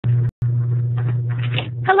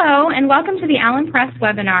Hello, and welcome to the Allen Press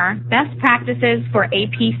webinar, Best Practices for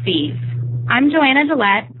APCs. I'm Joanna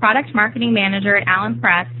Gillette, Product Marketing Manager at Allen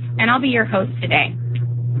Press, and I'll be your host today.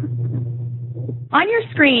 On your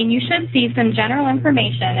screen, you should see some general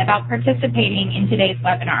information about participating in today's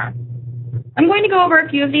webinar. I'm going to go over a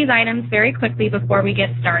few of these items very quickly before we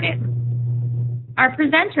get started. Our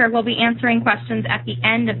presenter will be answering questions at the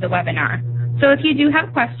end of the webinar. So if you do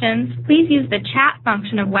have questions, please use the chat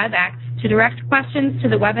function of WebEx to direct questions to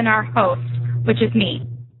the webinar host, which is me.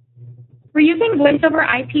 We're using voice over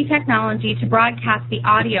IP technology to broadcast the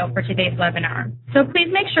audio for today's webinar, so please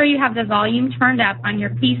make sure you have the volume turned up on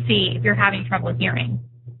your PC if you're having trouble hearing.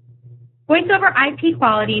 Voice over IP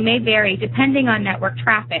quality may vary depending on network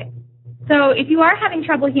traffic. So if you are having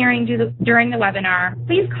trouble hearing during the webinar,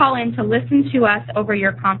 please call in to listen to us over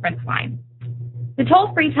your conference line. The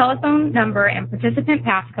toll-free telephone number and participant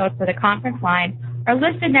passcode for the conference line are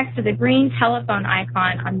listed next to the green telephone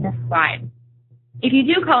icon on this slide. If you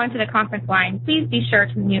do call into the conference line, please be sure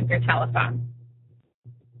to mute your telephone.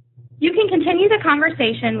 You can continue the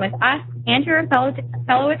conversation with us and your fellow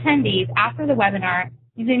attendees after the webinar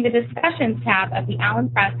using the Discussions tab of the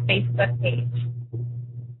Allen Press Facebook page.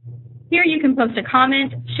 Here you can post a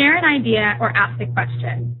comment, share an idea, or ask a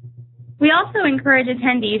question. We also encourage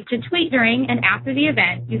attendees to tweet during and after the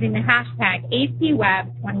event using the hashtag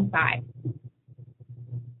APWeb25.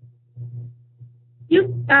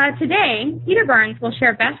 Today, Peter Burns will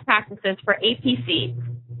share best practices for APCs.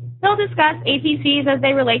 He'll discuss APCs as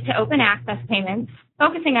they relate to open access payments,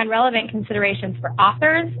 focusing on relevant considerations for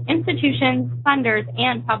authors, institutions, funders,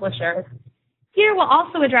 and publishers. Peter will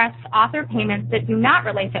also address author payments that do not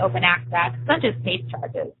relate to open access, such as page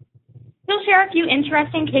charges. He'll share a few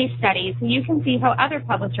interesting case studies so you can see how other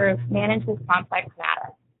publishers manage this complex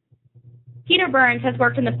matter. Peter Burns has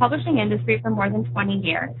worked in the publishing industry for more than 20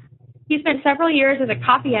 years. He spent several years as a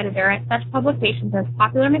copy editor at such publications as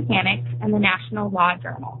Popular Mechanics and the National Law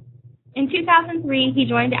Journal. In 2003, he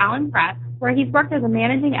joined Allen Press, where he's worked as a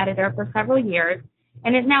managing editor for several years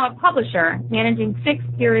and is now a publisher managing 6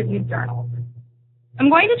 peer-reviewed journals. I'm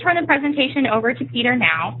going to turn the presentation over to Peter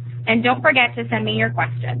now, and don't forget to send me your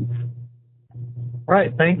questions. All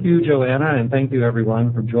right, thank you, Joanna, and thank you,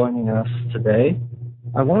 everyone, for joining us today.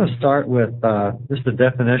 I want to start with just a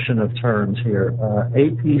definition of terms here.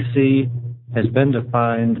 APC has been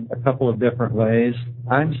defined a couple of different ways.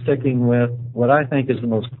 I'm sticking with what I think is the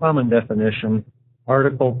most common definition,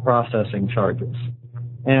 article processing charges.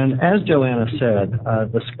 And as Joanna said,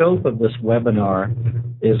 the scope of this webinar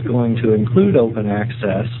is going to include open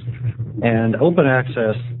access, and open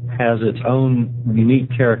access has its own unique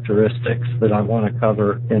characteristics that I want to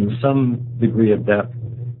cover in some degree of depth.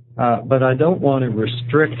 But I don't want to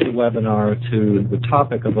restrict the webinar to the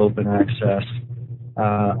topic of open access.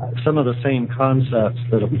 Some of the same concepts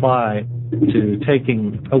that apply to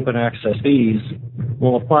taking open access fees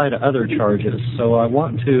will apply to other charges. So I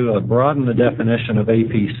want to broaden the definition of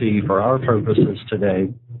APC for our purposes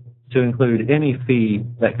today to include any fee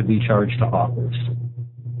that could be charged to authors.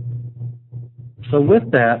 So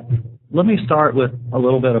with that, let me start with a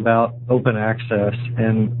little bit about open access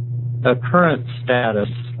and a current status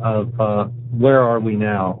of where are we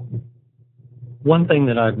now. One thing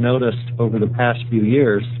that I've noticed over the past few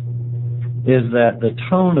years is that the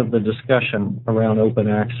tone of the discussion around open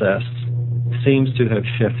access seems to have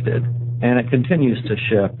shifted, and it continues to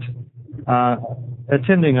shift.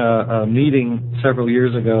 Attending a meeting several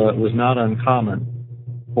years ago, it was not uncommon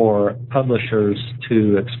for publishers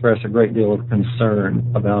to express a great deal of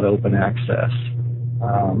concern about open access.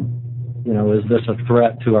 Is this a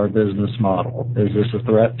threat to our business model? Is this a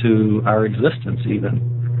threat to our existence even?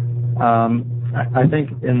 I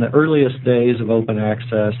think in the earliest days of open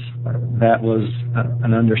access, that was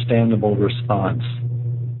an understandable response.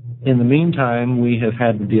 In the meantime, we have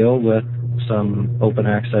had to deal with some open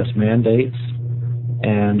access mandates,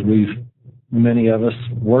 and many of us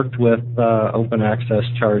worked with open access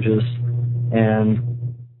charges, and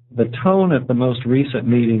the tone at the most recent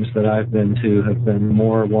meetings that I've been to have been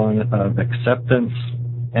more one of acceptance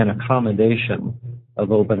and accommodation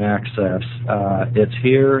of open access. It's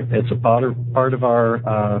here, it's a part of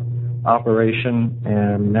our operation,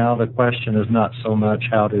 and now the question is not so much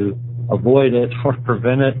how to avoid it or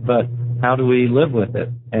prevent it, but how do we live with it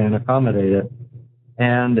and accommodate it.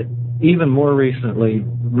 And even more recently,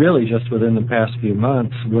 really just within the past few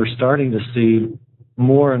months, we're starting to see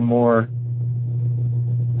more and more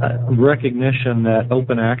recognition that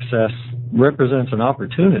open access represents an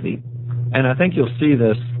opportunity. And I think you'll see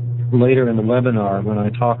this later in the webinar when I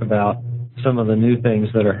talk about some of the new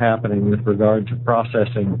things that are happening with regard to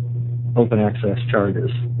processing open access charges.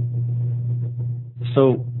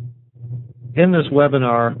 So in this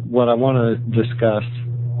webinar, what I want to discuss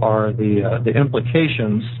are the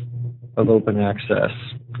implications of open access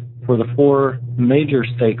for the four major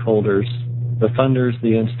stakeholders: the funders,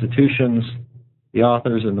 the institutions, the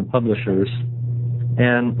authors, and the publishers.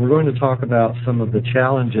 And we're going to talk about some of the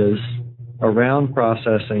challenges around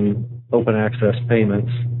processing open access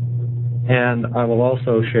payments, and I will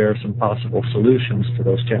also share some possible solutions to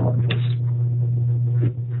those challenges.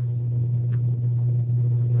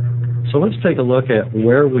 So let's take a look at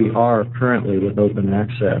where we are currently with open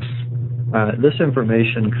access. This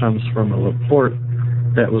information comes from a report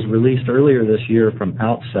that was released earlier this year from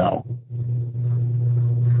Outsell.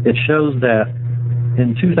 It shows that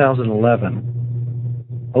in 2011,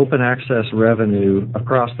 open access revenue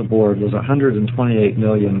across the board was $128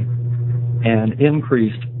 million and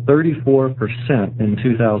increased 34% in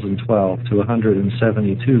 2012 to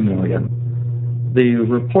 $172 million. The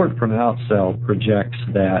report from Outsell projects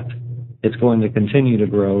that it's going to continue to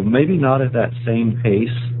grow, maybe not at that same pace.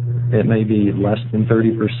 It may be less than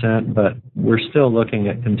 30%, but we're still looking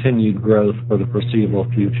at continued growth for the foreseeable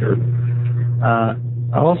future. I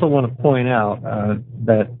also want to point out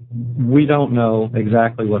that we don't know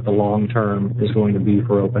exactly what the long term is going to be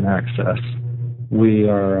for open access. We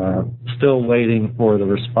are still waiting for the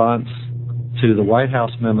response to the White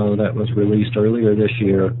House memo that was released earlier this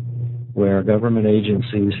year, where government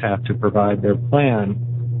agencies have to provide their plan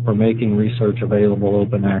for making research available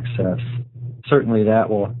open access. Certainly that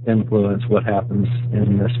will influence what happens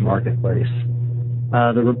in this marketplace.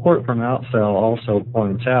 The report from Outsell also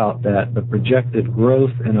points out that the projected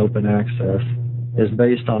growth in open access is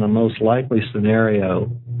based on a most likely scenario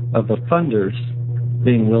of the funders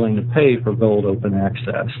being willing to pay for gold open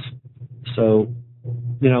access. So,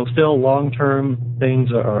 still long-term things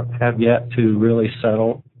have yet to really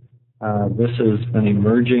settle. This is an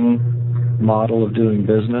emerging model of doing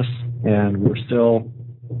business, and we're still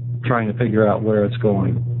trying to figure out where it's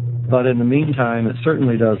going. But in the meantime, it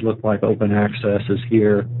certainly does look like open access is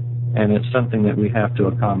here, and it's something that we have to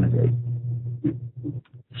accommodate.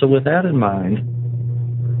 So with that in mind,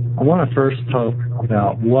 I want to first talk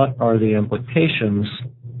about what are the implications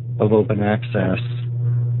of open access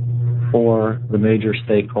for the major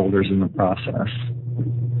stakeholders in the process.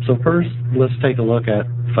 So first, let's take a look at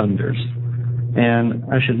funders. And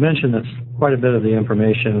I should mention that quite a bit of the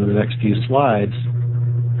information in the next few slides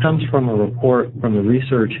comes from a report from the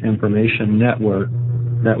Research Information Network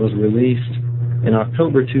that was released in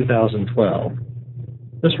October 2012.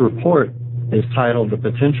 This report is titled "The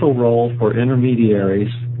Potential Role for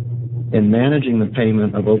Intermediaries in Managing the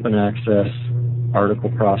Payment of Open Access Article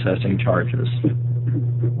Processing Charges."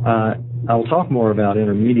 I'll talk more about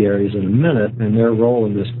intermediaries in a minute and their role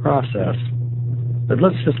in this process, but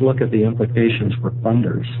let's just look at the implications for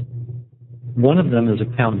funders. One of them is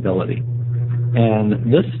accountability.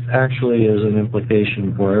 And this actually is an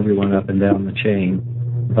implication for everyone up and down the chain,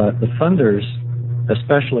 but the funders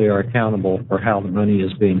especially are accountable for how the money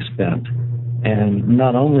is being spent. And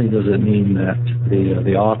not only does it mean that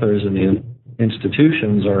the authors and the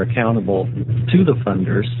institutions are accountable to the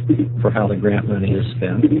funders for how the grant money is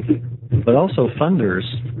spent, but also funders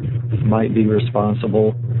might be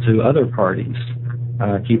responsible to other parties.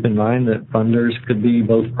 Keep in mind that funders could be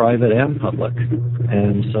both private and public,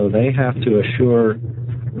 and so they have to assure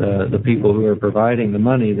the people who are providing the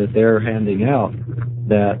money that they're handing out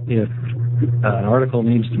that if an article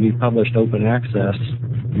needs to be published open access,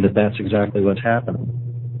 that's exactly what's happening.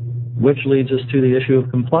 Which leads us to the issue of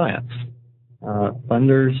compliance.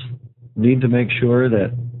 Funders need to make sure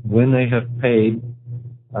that when they have paid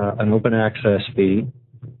an open access fee,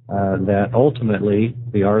 that ultimately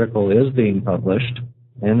the article is being published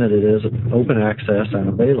and that it is open access and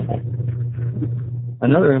available.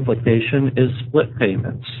 Another implication is split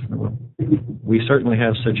payments. We certainly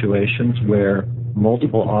have situations where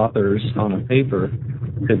multiple authors on a paper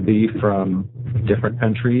could be from different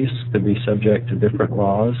countries, could be subject to different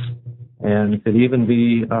laws, and could even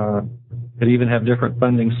have different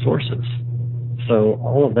funding sources. So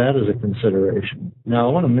all of that is a consideration. Now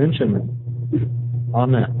I want to mention that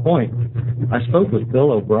on that point, I spoke with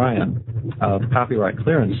Bill O'Brien of Copyright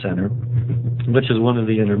Clearance Center, which is one of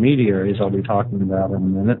the intermediaries I'll be talking about in a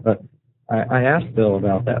minute, but I asked Bill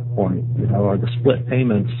about that point. Are the split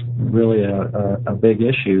payments really a big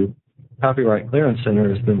issue? Copyright Clearance Center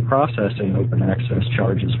has been processing open access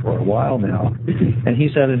charges for a while now, and he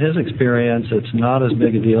said in his experience it's not as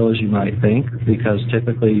big a deal as you might think, because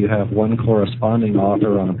typically you have one corresponding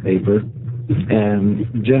author on a paper, and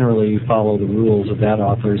generally you follow the rules of that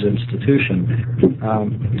author's institution.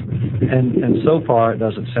 And so far it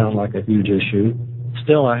doesn't sound like a huge issue.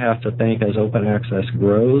 Still, I have to think as open access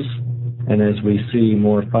grows and as we see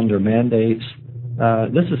more funder mandates,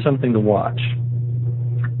 this is something to watch.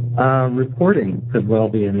 Reporting could well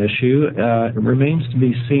be an issue. It remains to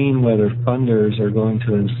be seen whether funders are going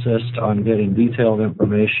to insist on getting detailed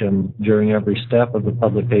information during every step of the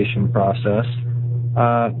publication process,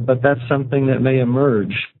 but that's something that may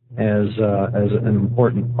emerge as an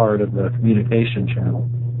important part of the communication channel.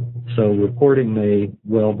 So reporting may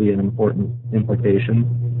well be an important implication.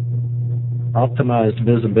 Optimized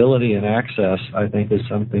visibility and access, I think, is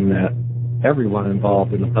something that everyone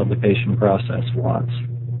involved in the publication process wants.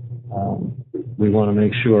 We want to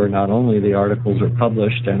make sure not only the articles are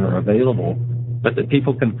published and are available, but that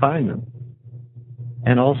people can find them.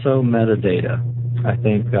 And also metadata. I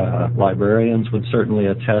think librarians would certainly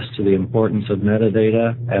attest to the importance of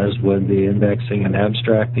metadata, as would the indexing and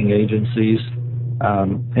abstracting agencies.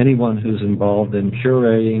 Anyone who's involved in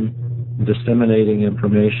curating, disseminating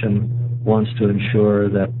information wants to ensure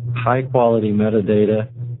that high-quality metadata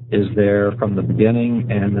is there from the beginning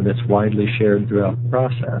and that it's widely shared throughout the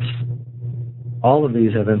process. All of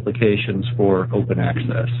these have implications for open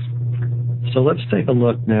access. So let's take a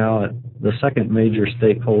look now at the second major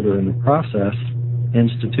stakeholder in the process,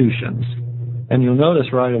 institutions. And you'll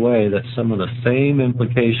notice right away that some of the same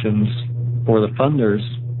implications for the funders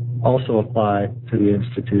also apply to the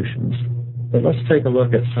institutions. But let's take a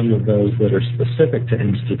look at some of those that are specific to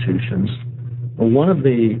institutions. Well, one of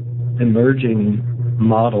the emerging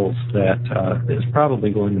models that is probably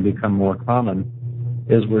going to become more common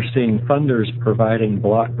is we're seeing funders providing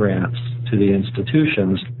block grants to the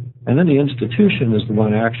institutions, and then the institution is the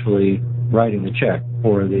one actually writing the check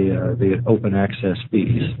for the open access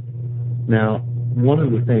fees. Now, one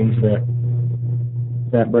of the things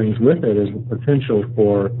that brings with it is the potential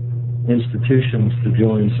for institutions to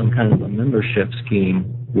join some kind of a membership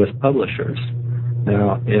scheme with publishers.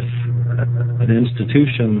 Now, if an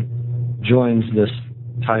institution joins this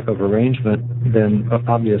type of arrangement, then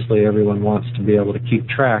obviously everyone wants to be able to keep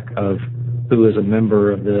track of who is a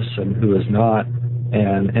member of this and who is not,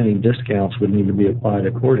 and any discounts would need to be applied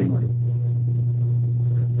accordingly.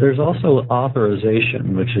 There's also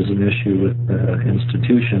authorization, which is an issue with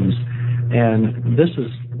institutions, and this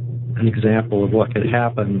is an example of what could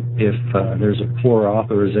happen if there's a poor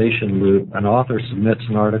authorization loop. An author submits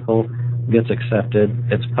an article, gets accepted,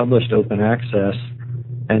 it's published open access,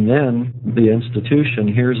 and then the institution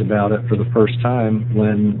hears about it for the first time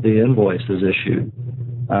when the invoice is issued.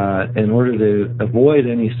 In order to avoid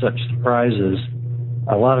any such surprises,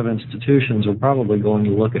 a lot of institutions are probably going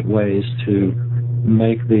to look at ways to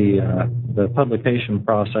make the publication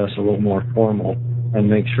process a little more formal and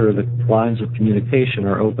make sure that lines of communication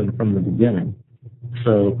are open from the beginning.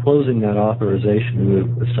 So closing that authorization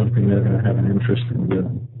loop is something they're going to have an interest in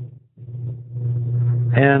doing.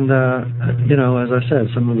 And, as I said,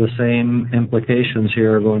 some of the same implications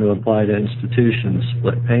here are going to apply to institutions: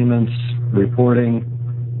 split payments, reporting,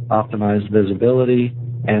 optimized visibility,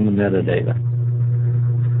 and the metadata.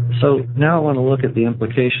 So now I want to look at the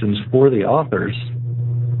implications for the authors.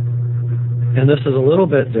 And this is a little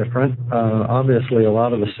bit different. Obviously, a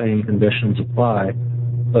lot of the same conditions apply.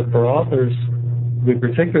 But for authors, we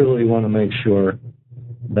particularly want to make sure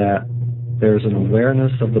that there's an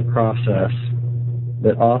awareness of the process,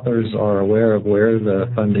 that authors are aware of where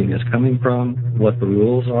the funding is coming from, what the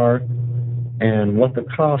rules are, and what the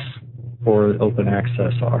costs for open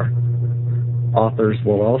access are. Authors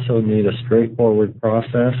will also need a straightforward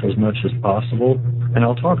process as much as possible, and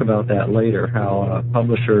I'll talk about that later, how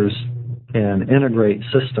publishers can integrate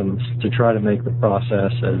systems to try to make the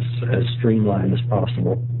process as streamlined as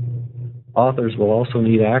possible. Authors will also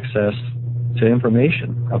need access to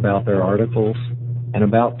information about their articles and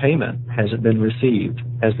about payment. Has it been received?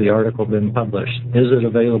 Has the article been published? Is it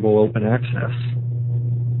available open access?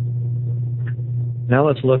 Now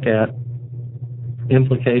let's look at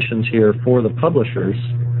implications here for the publishers,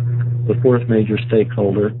 the fourth major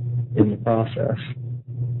stakeholder in the process.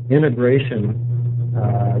 Integration,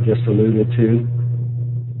 just alluded to.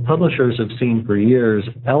 Publishers have seen for years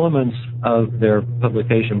elements of their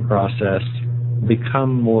publication process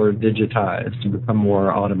become more digitized, become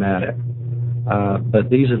more automatic. But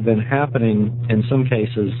these have been happening in some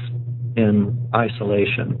cases in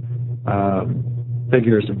isolation.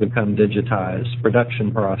 Figures have become digitized,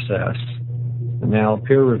 production process. Now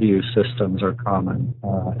peer review systems are common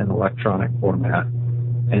in electronic format.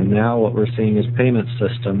 And now what we're seeing is payment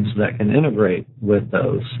systems that can integrate with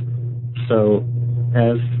those. So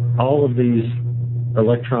as all of these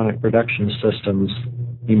electronic production systems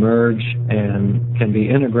emerge and can be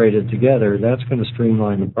integrated together, that's going to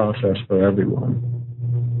streamline the process for everyone.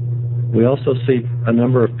 We also see a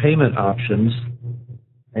number of payment options,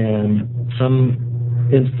 and some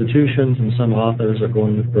institutions and some authors are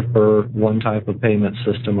going to prefer one type of payment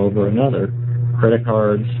system over another. Credit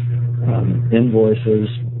cards, invoices,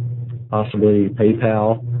 possibly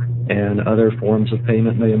PayPal, and other forms of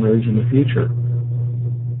payment may emerge in the future.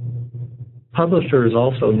 Publishers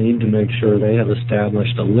also need to make sure they have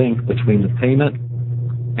established a link between the payment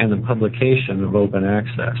and the publication of open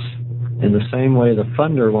access. In the same way the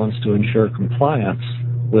funder wants to ensure compliance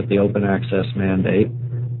with the open access mandate,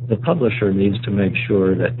 the publisher needs to make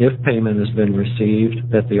sure that if payment has been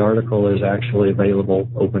received, that the article is actually available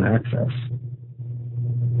open access.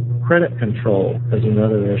 Credit control is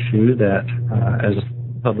another issue that, as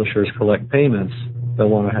publishers collect payments, they'll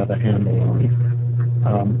want to have a handle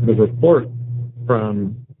on. The report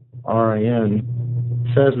from RIN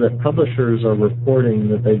says that publishers are reporting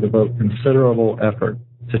that they devote considerable effort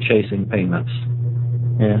to chasing payments.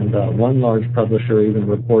 And one large publisher even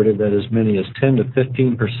reported that as many as 10 to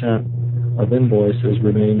 15% of invoices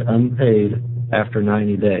remain unpaid after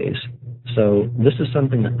 90 days. So this is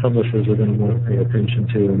something that publishers are going to want to pay attention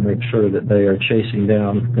to and make sure that they are chasing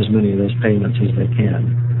down as many of those payments as they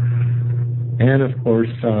can. And of course,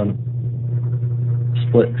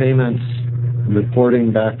 split payments,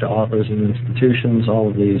 reporting back to authors and institutions, all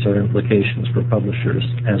of these are implications for publishers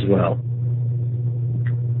as well.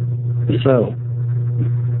 So,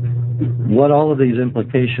 what all of these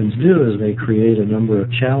implications do is they create a number of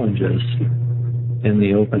challenges in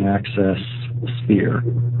the open access sphere.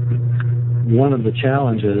 One of the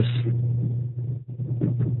challenges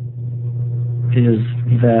is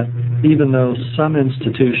that even though some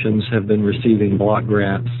institutions have been receiving block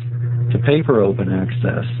grants to pay for open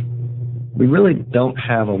access, we really don't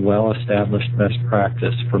have a well-established best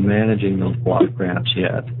practice for managing those block grants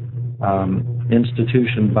yet.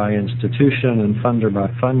 Institution by institution and funder by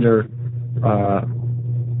funder,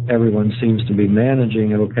 everyone seems to be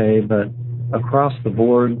managing okay, but across the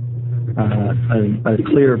board, a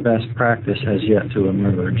clear best practice has yet to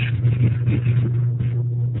emerge.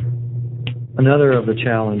 Another of the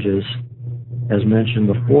challenges, as mentioned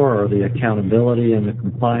before, are the accountability and the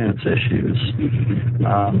compliance issues.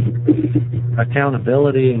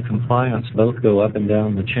 Accountability and compliance both go up and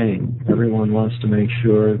down the chain. Everyone wants to make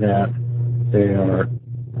sure that they are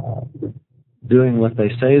doing what they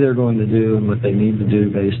say they're going to do and what they need to do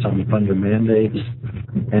based on the funder mandates,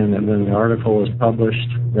 and that when the article is published,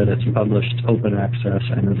 that it's published open access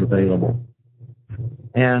and is available.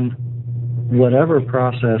 And whatever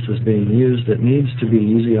process is being used, it needs to be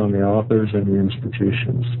easy on the authors and the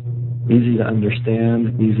institutions. Easy to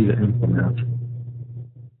understand, easy to implement.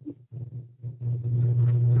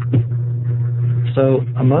 So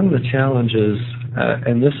among the challenges,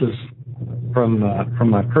 and this is from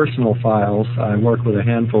my personal files, I work with a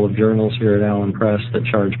handful of journals here at Allen Press that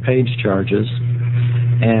charge page charges.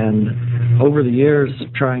 And over the years,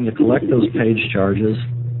 trying to collect those page charges,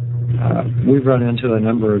 we've run into a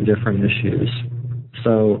number of different issues.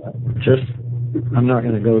 So I'm not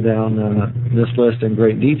going to go down this list in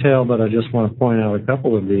great detail, but I just want to point out a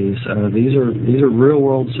couple of these. These are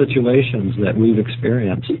real-world situations that we've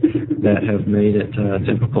experienced that have made it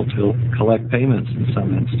difficult to collect payments in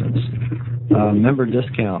some instance. Member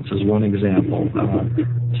discounts is one example.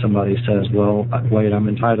 Somebody says, well, wait, I'm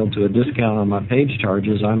entitled to a discount on my page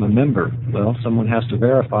charges. I'm a member. Well, someone has to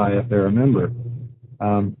verify if they're a member.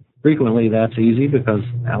 Frequently, that's easy because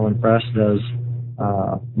Allen Press does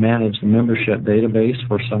manage the membership database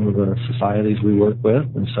for some of the societies we work with,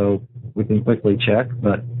 and so we can quickly check.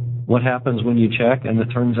 But what happens when you check and it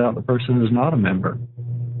turns out the person is not a member?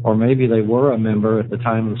 Or maybe they were a member at the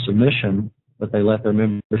time of submission, but they let their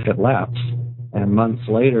membership lapse, and months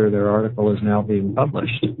later their article is now being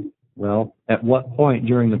published. Well, at what point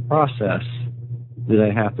during the process do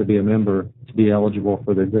they have to be a member to be eligible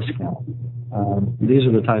for their discount? These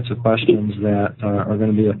are the types of questions that are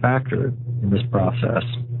going to be a factor in this process.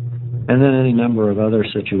 And then any number of other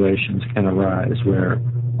situations can arise where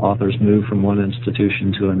authors move from one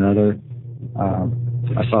institution to another.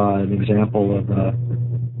 I saw an example of a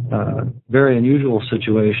very unusual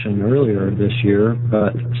situation earlier this year,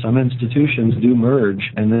 but some institutions do merge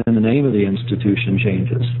and then the name of the institution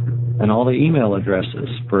changes and all the email addresses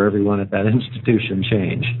for everyone at that institution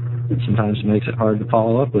change. It sometimes makes it hard to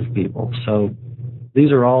follow up with people. So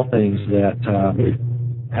these are all things that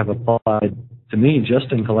have applied to me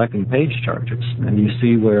just in collecting page charges. And you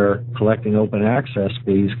see where collecting open access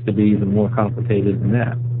fees could be even more complicated than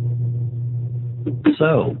that.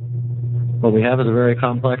 So what we have is a very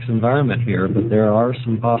complex environment here, but there are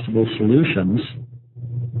some possible solutions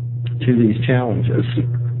to these challenges.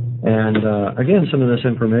 And again, some of this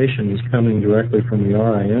information is coming directly from the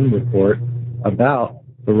RIN report about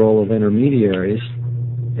the role of intermediaries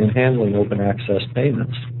in handling open access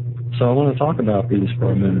payments. So I want to talk about these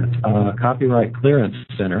for a minute. Copyright Clearance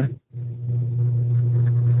Center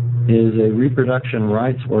is a reproduction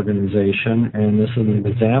rights organization, and this is an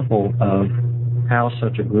example of how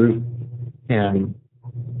such a group can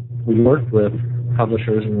work with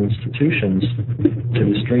publishers and institutions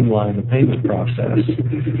to streamline the payment process.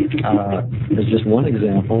 As just one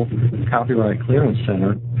example, Copyright Clearance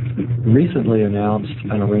Center recently announced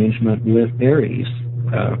an arrangement with Aries,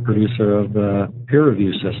 producer of peer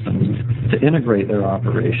review systems, to integrate their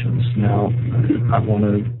operations. Now, I want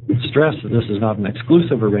to stress that this is not an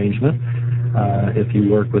exclusive arrangement. If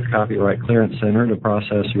you work with Copyright Clearance Center to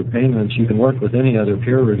process your payments, you can work with any other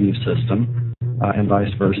peer review system, and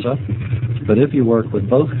vice versa. But if you work with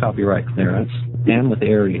both Copyright Clearance and with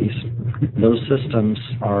Aries, those systems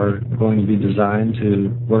are going to be designed to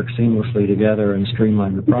work seamlessly together and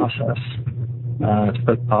streamline the process.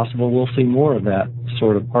 It's possible we'll see more of that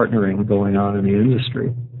sort of partnering going on in the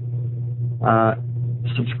industry.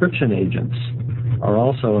 Subscription agents are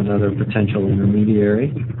also another potential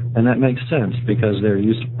intermediary, and that makes sense because they're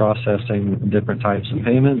used to processing different types of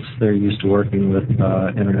payments. They're used to working with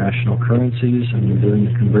international currencies and doing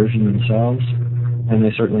the conversion themselves, and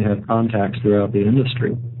they certainly have contacts throughout the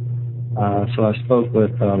industry. So I spoke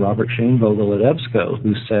with Robert Shainvogel at EBSCO,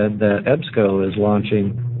 who said that EBSCO is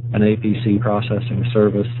launching an APC processing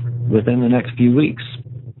service within the next few weeks.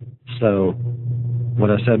 So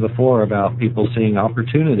what I said before about people seeing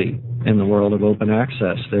opportunity in the world of open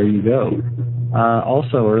access, there you go.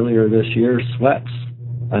 Also, earlier this year, Sweats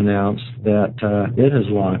announced that it has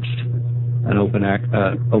launched an open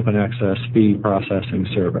access fee processing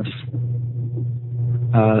service.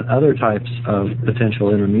 Other types of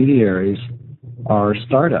potential intermediaries are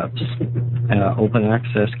startups. Open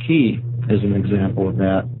Access Key is an example of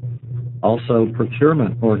that. Also,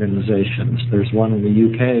 procurement organizations. There's one in the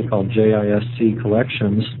UK called JISC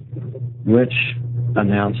Collections, which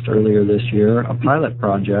announced earlier this year a pilot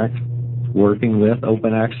project working with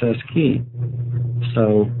Open Access Key.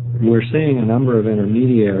 So we're seeing a number of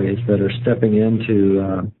intermediaries that are stepping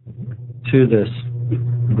into to this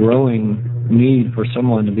growing need for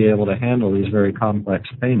someone to be able to handle these very complex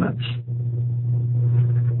payments.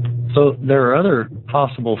 So there are other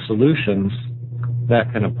possible solutions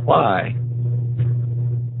that can apply,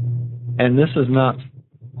 and this is not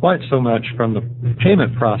quite so much from the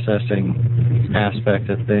payment processing aspect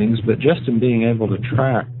of things, but just in being able to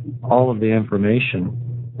track all of the information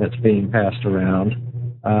that's being passed around.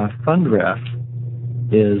 Fundref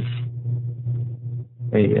is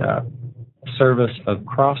a service of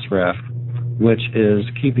Crossref, which is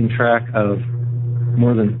keeping track of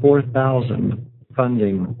more than 4,000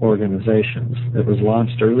 funding organizations. It was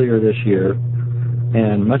launched earlier this year,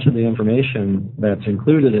 and much of the information that's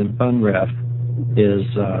included in Fundref is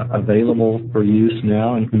available for use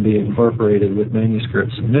now and can be incorporated with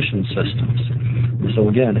manuscript submission systems. So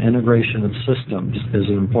again, integration of systems is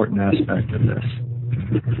an important aspect of this.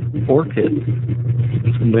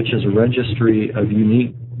 ORCID, which is a registry of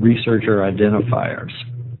unique researcher identifiers.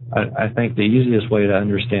 I think the easiest way to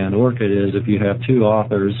understand ORCID is if you have two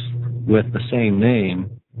authors with the same name,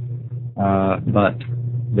 but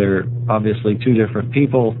they're obviously two different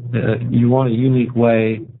people, you want a unique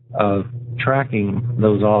way of tracking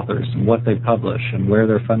those authors and what they publish and where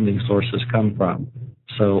their funding sources come from.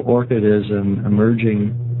 So ORCID is an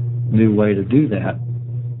emerging new way to do that.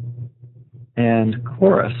 And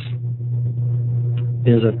Chorus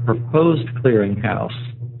is a proposed clearinghouse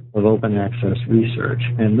of open access research.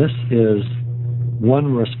 And this is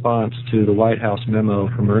one response to the White House memo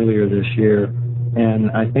from earlier this year.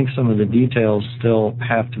 And I think some of the details still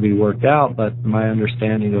have to be worked out, but my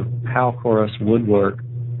understanding of how Chorus would work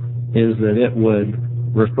is that it would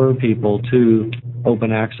refer people to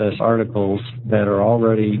open access articles that are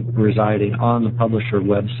already residing on the publisher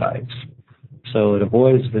websites. So it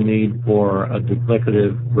avoids the need for a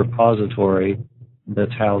duplicative repository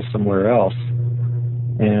that's housed somewhere else.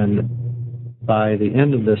 And by the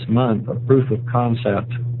end of this month, a proof of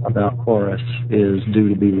concept about Chorus is due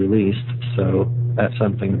to be released, so that's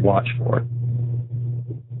something to watch for.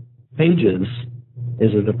 Pages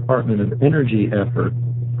is a Department of Energy effort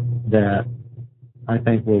that I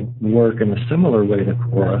think will work in a similar way to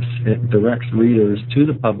Chorus. It directs readers to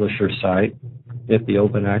the publisher site if the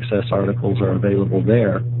open access articles are available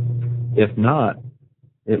there. If not,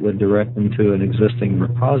 it would direct them to an existing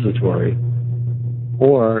repository.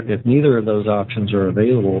 Or if neither of those options are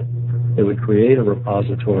available, it would create a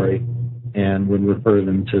repository and would refer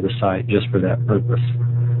them to the site just for that purpose.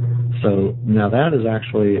 So now that is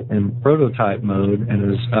actually in prototype mode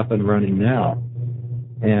and is up and running now.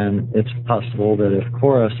 And it's possible that if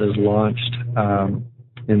Chorus is launched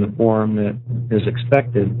in the form that is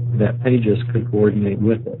expected, that Pages could coordinate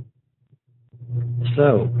with it.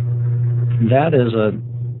 So that is a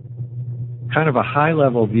kind of a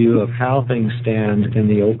high-level view of how things stand in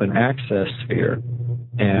the open access sphere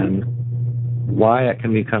and why it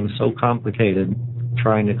can become so complicated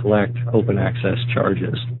trying to collect open access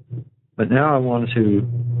charges. But now I want to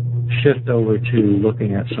shift over to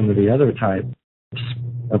looking at some of the other types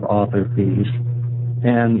of author fees.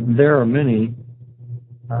 And there are many.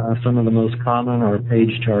 Some of the most common are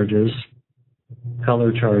page charges,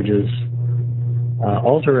 color charges,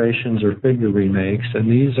 alterations or figure remakes, and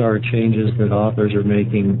these are changes that authors are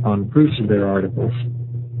making on proofs of their articles.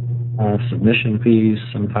 Submission fees,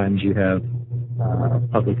 sometimes you have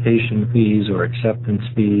publication fees or acceptance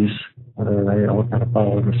fees. They all kind of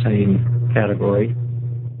follow the same category.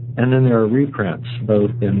 And then there are reprints,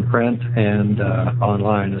 both in print and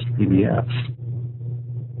online as PDFs.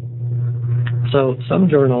 So some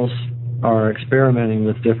journals are experimenting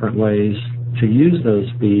with different ways to use those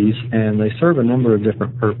fees, and they serve a number of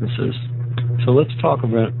different purposes. So let's talk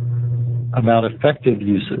about effective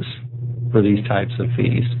uses for these types of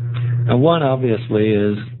fees. And one, obviously,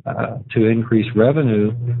 is to increase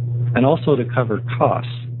revenue and also to cover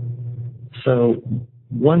costs. So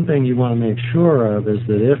one thing you want to make sure of is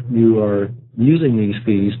that if you are using these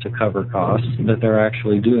fees to cover costs, that they're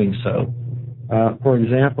actually doing so. For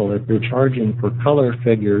example, if you're charging for color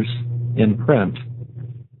figures in print,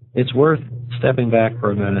 it's worth stepping back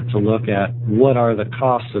for a minute to look at what are the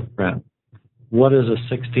costs of print. What is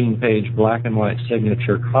a 16-page black and white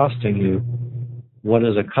signature costing you? What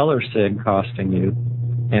is a color sig costing you?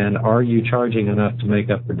 And are you charging enough to make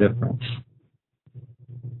up the difference?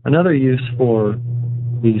 Another use for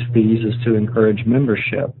these fees is to encourage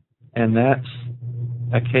membership, and that's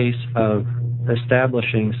a case of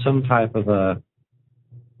establishing some type of a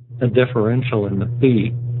differential in the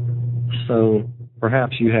fee. So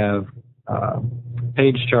perhaps you have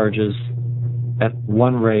page charges at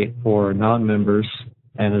one rate for non-members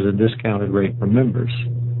and at a discounted rate for members.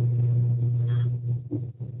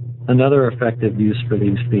 Another effective use for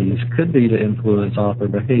these fees could be to influence author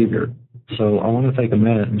behavior. So I want to take a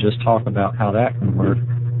minute and just talk about how that can work.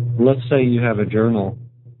 Let's say you have a journal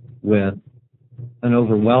with an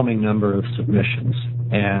overwhelming number of submissions,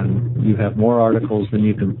 and you have more articles than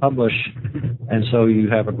you can publish, and so you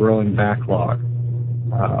have a growing backlog.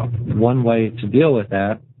 One way to deal with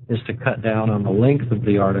that is to cut down on the length of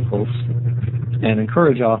the articles and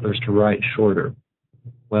encourage authors to write shorter.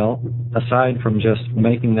 Well, aside from just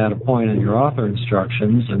making that a point in your author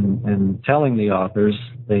instructions and telling the authors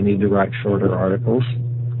they need to write shorter articles,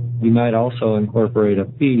 you might also incorporate a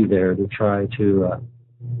fee there to try to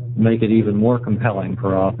make it even more compelling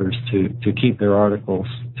for authors to keep their articles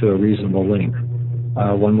to a reasonable length.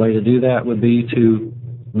 One way to do that would be to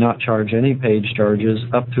not charge any page charges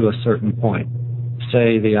up to a certain point.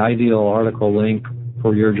 Say the ideal article length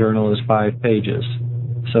for your journal is 5 pages.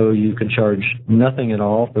 So you could charge nothing at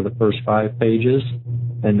all for the first 5 pages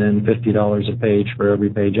and then $50 a page for every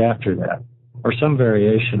page after that, or some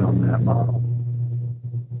variation on that model.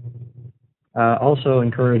 Also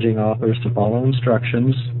encouraging authors to follow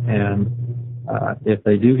instructions, and if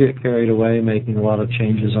they do get carried away making a lot of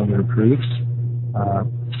changes on their proofs,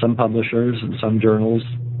 some publishers and some journals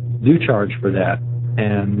do charge for that,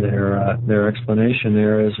 and their explanation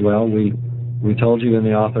there is, well, we told you in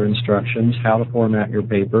the author instructions how to format your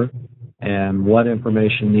paper and what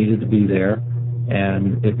information needed to be there,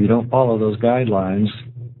 and if you don't follow those guidelines,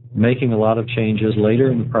 making a lot of changes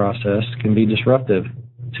later in the process can be disruptive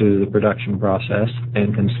to the production process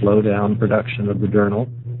and can slow down production of the journal.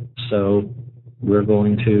 So we're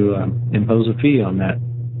going to impose a fee on that.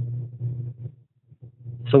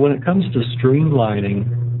 So when it comes to streamlining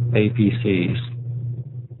APCs,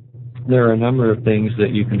 there are a number of things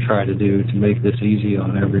that you can try to do to make this easy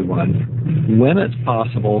on everyone. When it's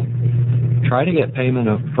possible, try to get payment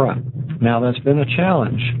up front. Now, that's been a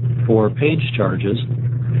challenge for page charges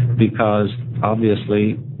because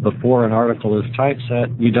obviously before an article is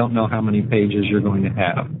typeset, you don't know how many pages you're going to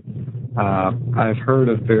have. I've heard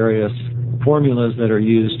of various formulas that are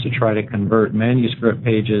used to try to convert manuscript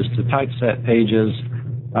pages to typeset pages,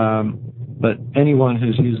 but anyone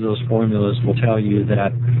who's used those formulas will tell you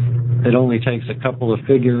that it only takes a couple of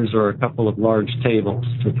figures or a couple of large tables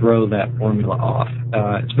to throw that formula off.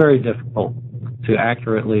 It's very difficult to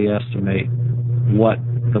accurately estimate what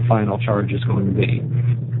the final charge is going to be.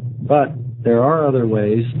 But there are other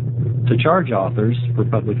ways to charge authors for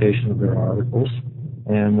publication of their articles,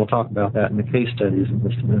 And we'll talk about that in the case studies in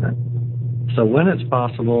just a minute. So when it's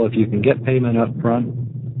possible, if you can get payment up front,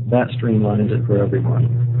 that streamlines it for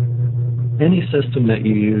everyone. Any system that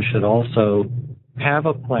you use should also have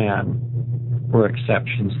a plan for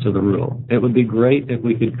exceptions to the rule. It would be great if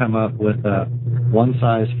we could come up with a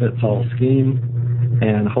one-size-fits-all scheme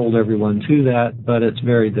and hold everyone to that, but it's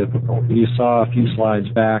very difficult. You saw a few slides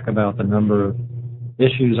back about the number of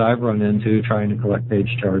issues I've run into trying to collect page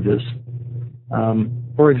charges.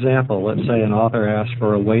 For example, let's say an author asks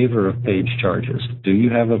for a waiver of page charges. Do you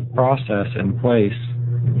have a process in place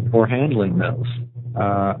for handling those?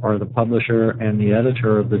 Are the publisher and the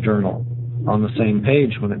editor of the journal on the same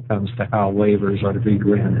page when it comes to how waivers are to be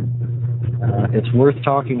granted? It's worth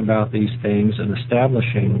talking about these things and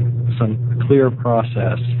establishing some clear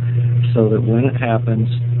process so that when it happens,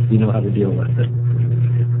 you know how to deal with it.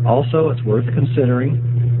 Also, it's worth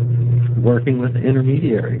considering working with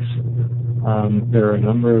intermediaries. There are a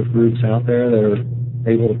number of groups out there that are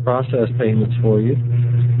able to process payments for you,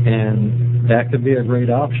 and that could be a great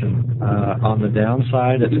option. On the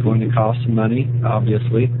downside, it's going to cost some money,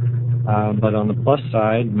 obviously, but on the plus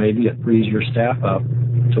side, maybe it frees your staff up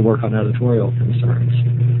to work on editorial concerns.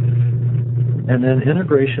 And then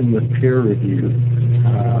integration with peer review.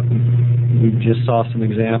 We just saw some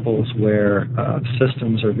examples where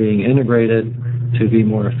systems are being integrated to be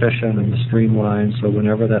more efficient and streamlined, so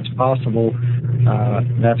whenever that's possible,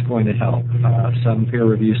 that's going to help. Some peer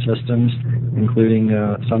review systems, including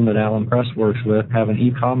some that Allen Press works with, have an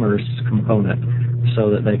e-commerce component so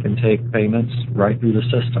that they can take payments right through the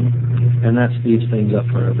system, and that speeds things up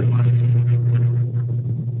for everyone.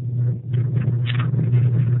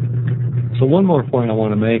 So one more point I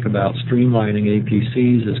want to make about streamlining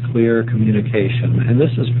APCs is clear communication, and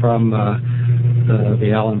this is from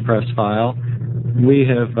the Allen Press file. We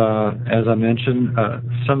have, as I mentioned,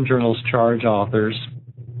 some journals charge authors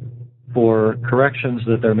for corrections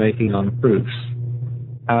that they're making on proofs.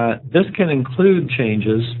 This can include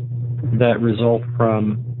changes that result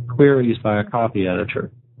from queries by a copy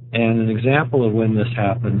editor. And an example of when this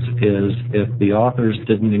happens is if the authors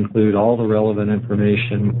didn't include all the relevant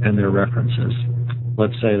information and their references.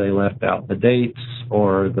 Let's say they left out the dates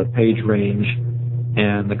or the page range,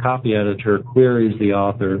 and the copy editor queries the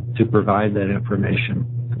author to provide that information.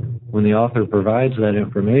 When the author provides that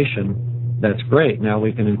information, that's great. Now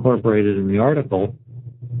we can incorporate it in the article,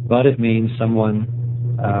 but it means someone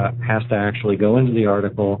has to actually go into the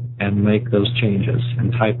article and make those changes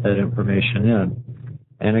and type that information in.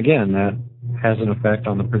 And again, that has an effect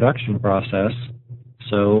on the production process.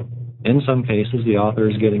 So in some cases, the author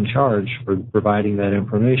is getting charged for providing that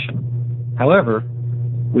information. However,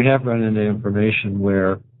 we have run into information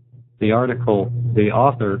where the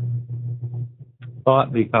author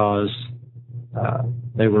thought because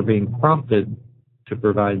they were being prompted to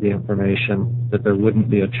provide the information that there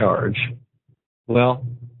wouldn't be a charge. Well,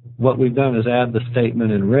 what we've done is add the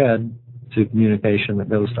statement in red to communication that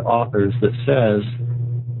goes to authors that says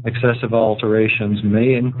excessive alterations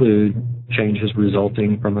may include changes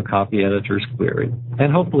resulting from a copy editor's query.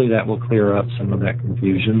 And hopefully that will clear up some of that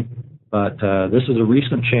confusion. But this is a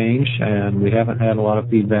recent change, and we haven't had a lot of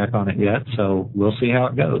feedback on it yet, so we'll see how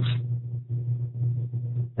it goes.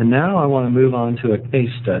 And now I want to move on to a case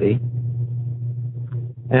study.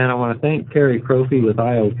 And I want to thank Kerry Crofy with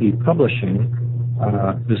IOP Publishing,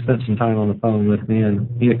 who spent some time on the phone with me, and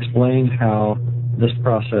he explained how this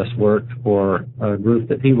process worked for a group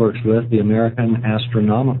that he works with, the American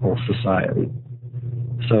Astronomical Society.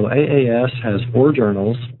 So AAS has 4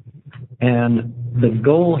 journals, and the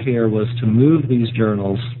goal here was to move these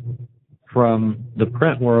journals from the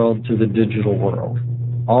print world to the digital world,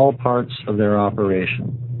 all parts of their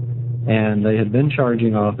operation. And they had been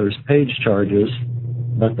charging authors page charges,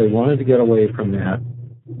 but they wanted to get away from that.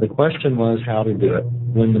 The question was how to do it.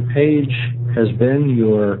 When the page has been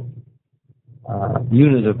your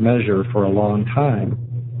unit of measure for a long time,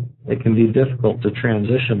 it can be difficult to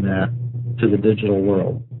transition that to the digital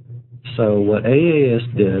world. So what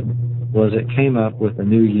AAS did was it came up with a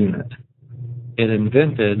new unit. It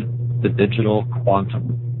invented the digital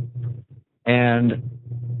quantum. And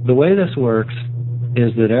the way this works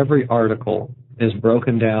is that every article is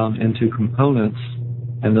broken down into components,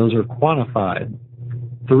 and those are quantified.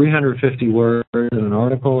 350 words in an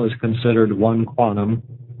article is considered one quantum,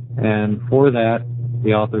 and for that,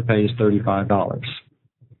 the author pays $35.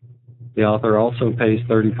 The author also pays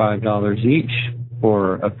 $35 each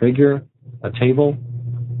for a figure, a table,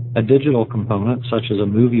 a digital component, such as a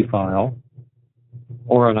movie file,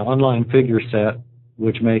 or an online figure set,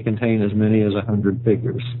 which may contain as many as 100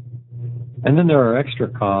 figures. And then there are extra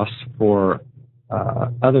costs for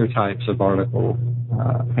other types of article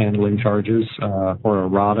handling charges. For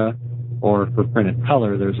errata or for printed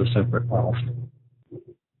color, there's a separate cost.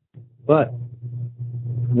 But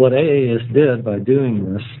what AAS did by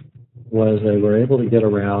doing this was they were able to get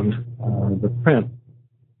around the print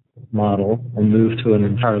model and move to an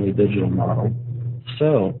entirely digital model.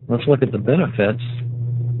 So let's look at the benefits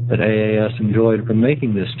that AAS enjoyed from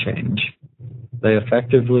making this change. They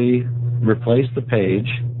effectively replaced the page,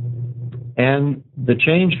 and the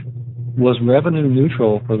change was revenue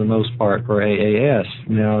neutral for the most part for AAS.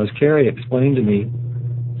 Now, as Carrie explained to me,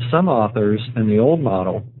 some authors in the old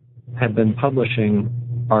model had been publishing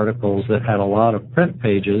articles that had a lot of print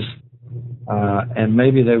pages, and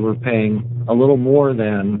maybe they were paying a little more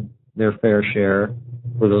than their fair share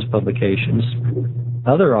for those publications.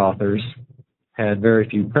 Other authors had very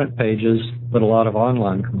few print pages, but a lot of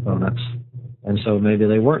online components, and so maybe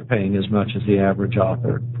they weren't paying as much as the average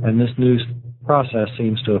author. And this new process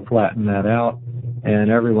seems to have flattened that out, and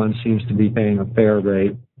everyone seems to be paying a fair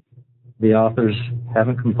rate. The authors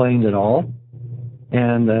haven't complained at all,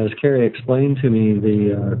 and as Carrie explained to me,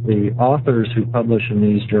 the authors who publish in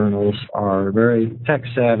these journals are very tech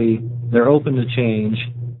savvy, they're open to change,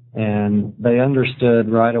 and they understood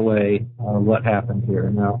right away what happened here.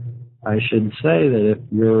 Now, I should say that if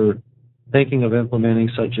you're thinking of implementing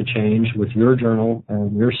such a change with your journal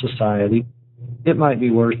and your society, it might be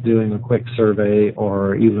worth doing a quick survey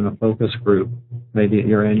or even a focus group, maybe at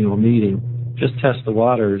your annual meeting. Just test the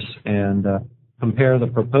waters and compare the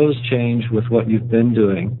proposed change with what you've been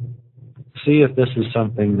doing. See if this is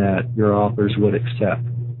something that your authors would accept.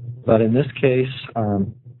 But in this case,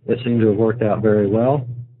 it seemed to have worked out very well.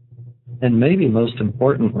 And maybe most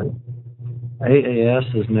importantly,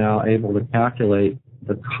 AAS is now able to calculate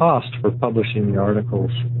the cost for publishing the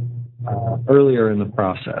articles earlier in the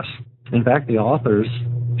process. In fact, the authors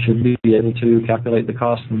should be able to calculate the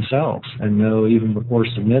cost themselves and know even before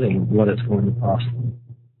submitting what it's going to cost them.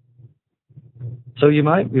 So you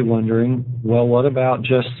might be wondering, well, what about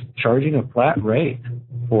just charging a flat rate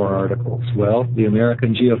for articles? Well, the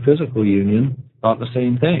American Geophysical Union thought the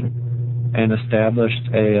same thing and established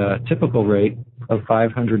a typical rate of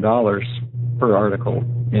 $500 per article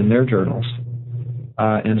in their journals.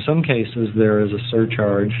 In some cases, there is a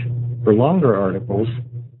surcharge for longer articles,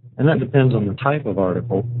 and that depends on the type of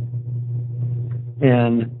article.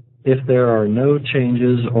 And if there are no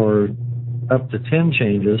changes or up to 10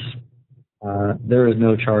 changes, there is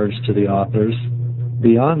no charge to the authors.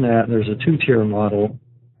 Beyond that, there's a two-tier model.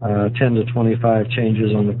 10 to 25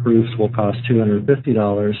 changes on the proofs will cost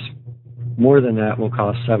 $250. More than that will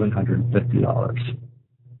cost $750.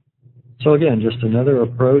 So again, just another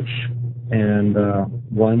approach, and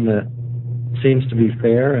one that seems to be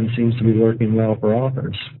fair and seems to be working well for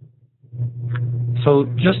authors. So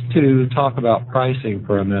just to talk about pricing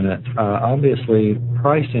for a minute, obviously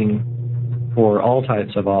pricing for all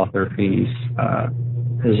types of author fees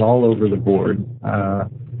is all over the board.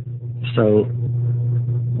 So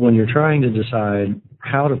when you're trying to decide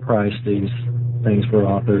how to price these things for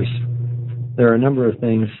authors, there are a number of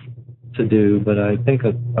things to do, but I think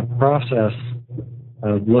a process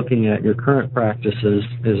of looking at your current practices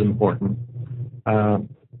is important.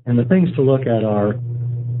 And the things to look at are,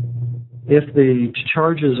 if the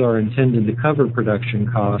charges are intended to cover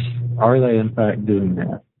production costs, are they in fact doing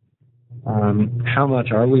that? How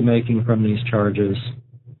much are we making from these charges?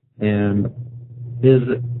 And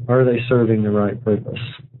are they serving the right purpose?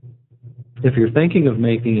 If you're thinking of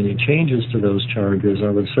making any changes to those charges, I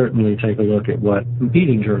would certainly take a look at what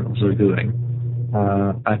competing journals are doing.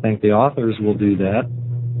 I think the authors will do that.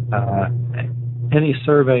 Any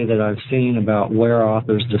survey that I've seen about where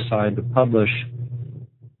authors decide to publish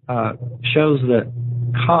shows that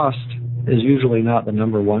cost is usually not the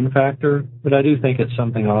number one factor, but I do think it's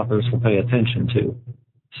something authors will pay attention to.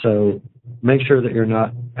 So make sure that you're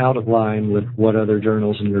not out of line with what other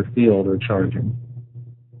journals in your field are charging.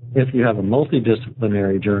 If you have a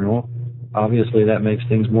multidisciplinary journal, obviously that makes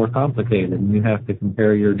things more complicated, and you have to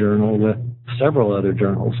compare your journal with several other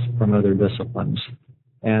journals from other disciplines.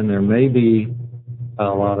 And there may be a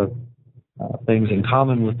lot of things in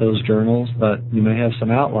common with those journals, but you may have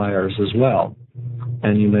some outliers as well.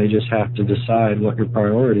 And you may just have to decide what your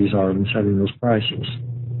priorities are in setting those prices.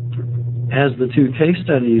 As the two case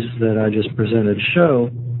studies that I just presented show,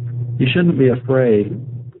 you shouldn't be afraid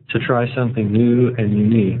to try something new and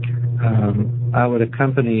unique. I would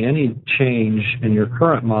accompany any change in your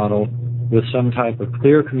current model with some type of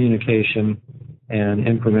clear communication and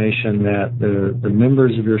information that the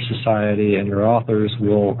members of your society and your authors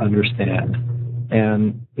will understand.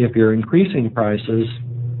 And if you're increasing prices,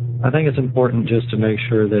 I think it's important just to make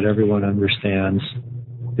sure that everyone understands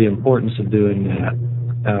the importance of doing that.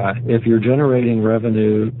 If you're generating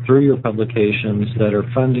revenue through your publications that are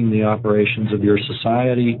funding the operations of your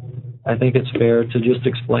society, I think it's fair to just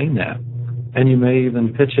explain that. And you may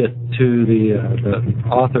even pitch it to the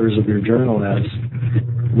authors of your journal as,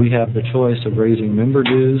 we have the choice of raising member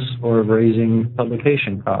dues or of raising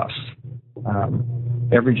publication costs.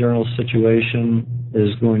 Every journal situation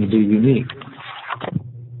is going to be unique.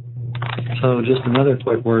 So just another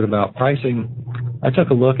quick word about pricing. I took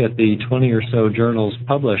a look at the 20 or so journals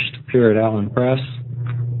published here at Allen Press,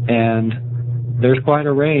 and there's quite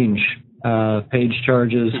a range. Page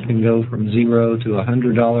charges can go from $0 to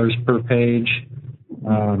 $100 per page.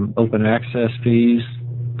 Open access fees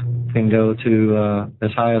can go to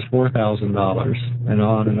as high as $4,000, and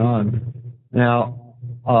on and on. Now,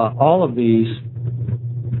 all of these,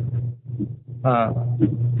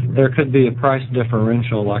 there could be a price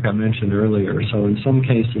differential, like I mentioned earlier. So in some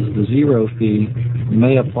cases, the zero fee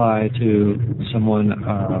may apply to someone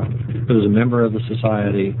who's a member of the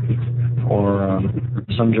society, or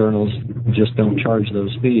some journals just don't charge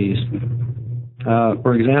those fees.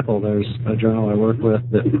 For example, there's a journal I work with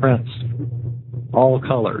that prints all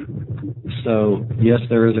color. So yes,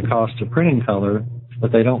 there is a cost to printing color,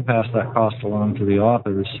 but they don't pass that cost along to the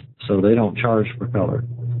authors, so they don't charge for color.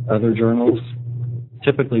 Other journals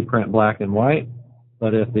typically print black and white,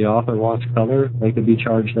 but if the author wants color, they could be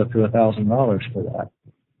charged up to $1,000 for that.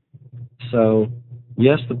 So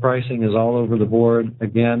yes, the pricing is all over the board.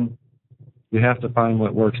 Again, you have to find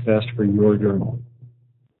what works best for your journal.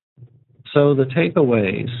 So the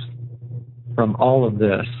takeaways from all of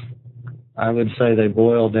this, I would say they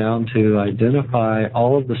boil down to identify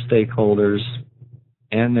all of the stakeholders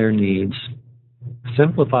and their needs,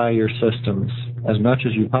 simplify your systems as much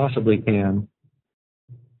as you possibly can,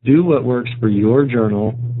 do what works for your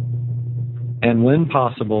journal, and when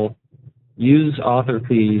possible, use author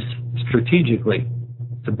fees strategically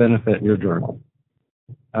to benefit your journal.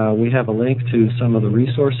 We have a link to some of the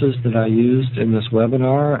resources that I used in this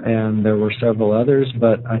webinar, and there were several others,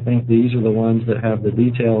 but I think these are the ones that have the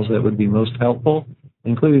details that would be most helpful,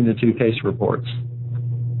 including the 2 case reports.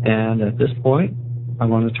 And at this point, I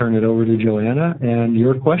want to turn it over to Joanna and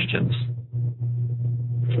your questions.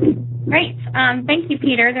 Great. Thank you,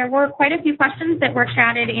 Peter. There were quite a few questions that were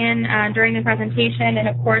chatted in during the presentation, and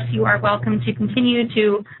of course, you are welcome to continue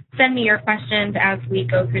to send me your questions as we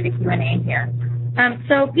go through the Q&A here.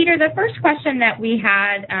 So, Peter, the first question that we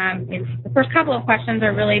had is the first couple of questions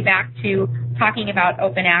are really back to talking about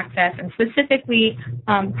open access and specifically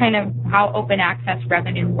kind of how open access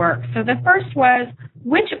revenue works. So the first was,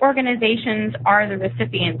 which organizations are the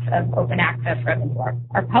recipients of open access revenue?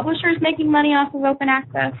 Are publishers making money off of open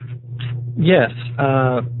access? Yes.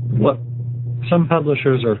 What some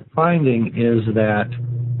publishers are finding is that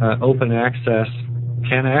open access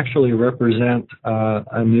can actually represent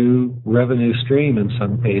a new revenue stream in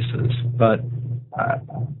some cases. But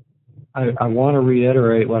I want to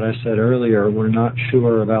reiterate what I said earlier. We're not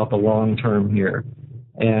sure about the long term here.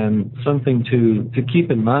 And something to keep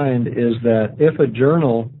in mind is that if a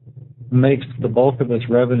journal makes the bulk of its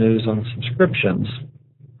revenues on subscriptions,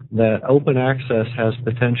 that open access has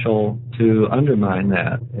potential to undermine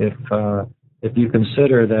that. If you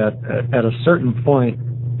consider that at a certain point,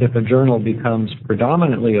 if a journal becomes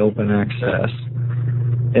predominantly open access,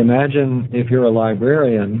 imagine if you're a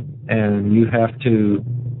librarian and you have to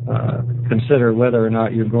consider whether or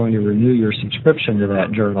not you're going to renew your subscription to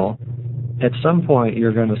that journal. At some point,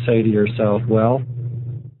 you're going to say to yourself, well,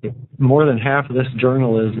 more than half of this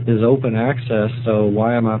journal is open access, so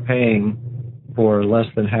why am I paying for less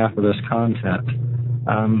than half of this content?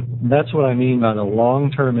 That's what I mean by the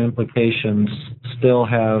long-term implications still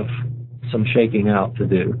have some shaking out to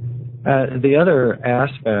do. The other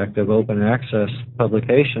aspect of open access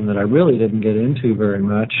publication that I really didn't get into very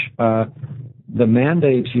much, the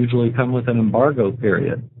mandates usually come with an embargo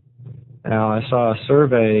period. Now, I saw a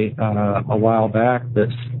survey a while back that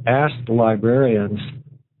asked librarians,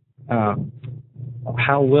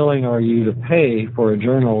 how willing are you to pay for a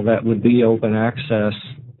journal that would be open access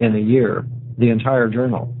in a year, the entire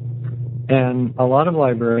journal? And a lot of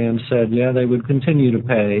librarians said, yeah, they would continue to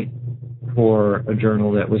pay for a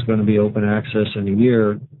journal that was going to be open access in a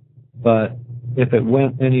year, but if it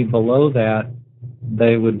went any below that,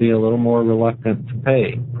 they would be a little more reluctant to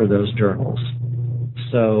pay for those journals.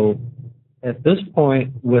 So at this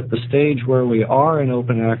point, with the stage where we are in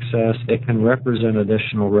open access, it can represent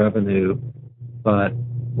additional revenue, but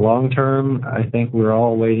long term, I think we're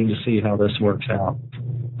all waiting to see how this works out.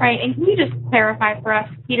 Right, and can you just clarify for us,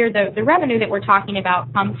 Peter, the revenue that we're talking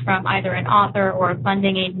about comes from either an author or a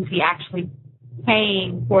funding agency actually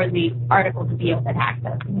paying for the article to be open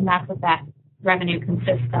access. And that's what that revenue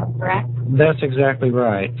consists of, correct? That's exactly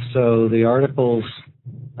right. So the article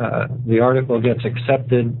gets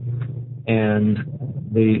accepted, and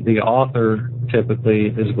the author typically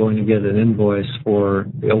is going to get an invoice for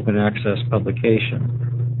the open access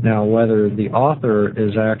publication. Now, whether the author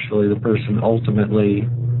is actually the person ultimately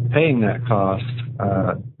paying that cost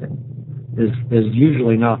is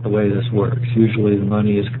usually not the way this works. Usually the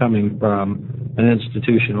money is coming from an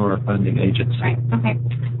institution or a funding agency. Right, okay.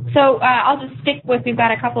 So I'll just stick with, we've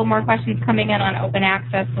got a couple more questions coming in on open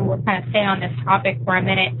access, so we'll kind of stay on this topic for a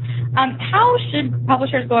minute. How should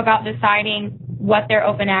publishers go about deciding what their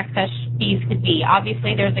open access fees could be?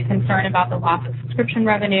 Obviously, there's a concern about the loss of subscription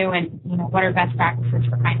revenue, and what are best practices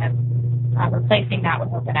for kind of replacing that with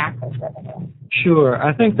open access revenue? Sure.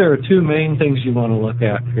 I think there are two main things you want to look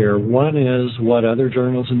at here. One is what other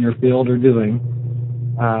journals in your field are doing.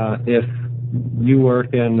 If you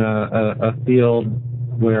work in a field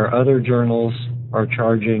where other journals are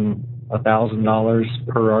charging $1,000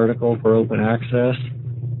 per article for open access,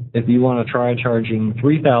 if you want to try charging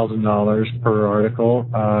 $3,000 per article,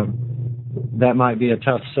 that might be a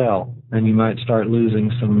tough sell, and you might start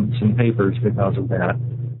losing some papers because of that.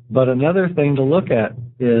 But another thing to look at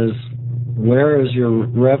is, where is your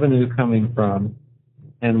revenue coming from,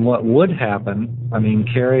 and what would happen? I mean,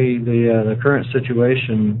 carry the current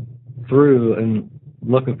situation through and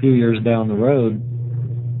look a few years down the road.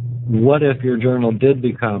 What if your journal did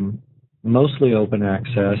become mostly open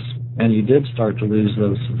access and you did start to lose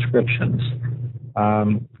those subscriptions?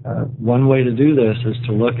 One way to do this is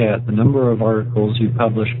to look at the number of articles you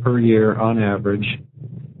publish per year on average,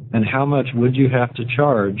 and how much would you have to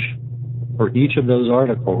charge for each of those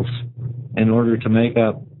articles in order to make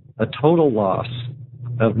up a total loss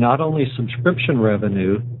of not only subscription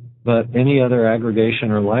revenue, but any other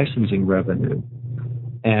aggregation or licensing revenue.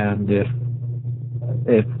 And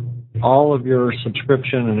if all of your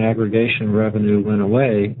subscription and aggregation revenue went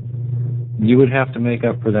away, you would have to make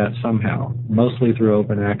up for that somehow, mostly through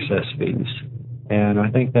open access fees. And I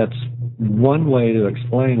think that's one way to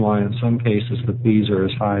explain why in some cases the fees are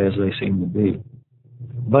as high as they seem to be.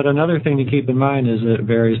 But another thing to keep in mind is that it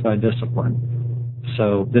varies by discipline.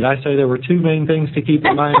 So did I say there were two main things to keep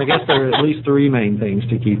in mind? I guess there are at least three main things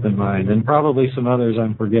to keep in mind, and probably some others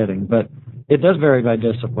I'm forgetting. But it does vary by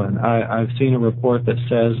discipline. I've seen a report that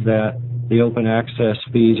says that the open access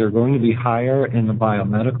fees are going to be higher in the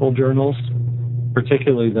biomedical journals,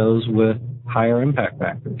 particularly those with higher impact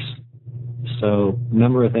factors. So a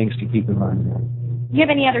number of things to keep in mind there. Do you have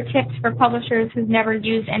any other tips for publishers who've never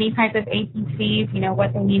used any type of APCs,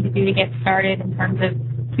 what they need to do to get started in terms of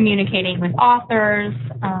communicating with authors,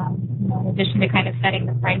 in addition to kind of setting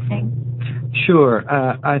the pricing? Sure.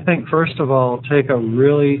 I think, first of all, take a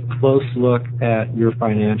really close look at your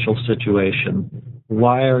financial situation.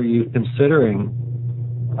 Why are you considering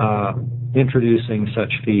introducing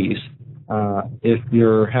such fees? If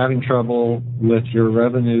you're having trouble with your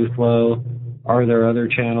revenue flow, are there other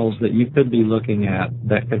channels that you could be looking at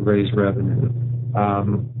that could raise revenue?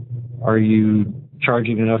 Are you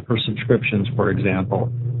charging enough for subscriptions, for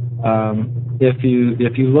example? If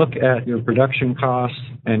you look at your production costs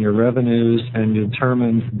and your revenues and you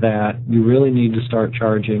determine that you really need to start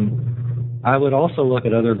charging, I would also look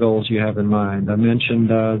at other goals you have in mind. I mentioned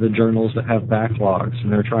the journals that have backlogs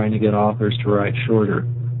and they're trying to get authors to write shorter.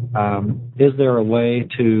 Is there a way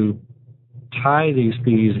to tie these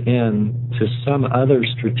fees in to some other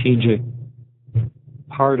strategic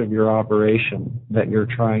part of your operation that you're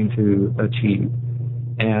trying to achieve?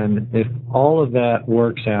 And if all of that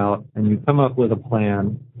works out and you come up with a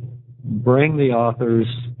plan, bring the authors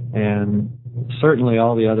and certainly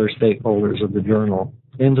all the other stakeholders of the journal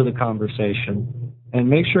into the conversation and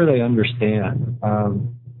make sure they understand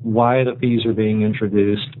why the fees are being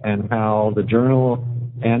introduced and how the journal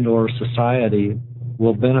and or society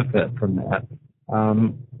will benefit from that.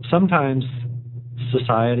 Sometimes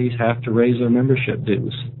societies have to raise their membership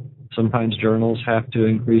dues. Sometimes journals have to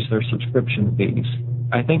increase their subscription fees.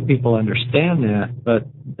 I think people understand that, but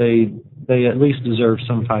they at least deserve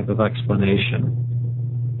some type of explanation.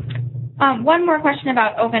 One more question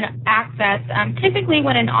about open access. Typically,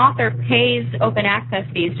 when an author pays open access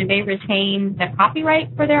fees, do they retain the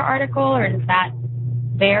copyright for their article, or does that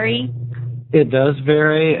vary? It does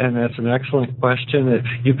vary, and that's an excellent question.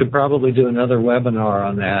 You could probably do another webinar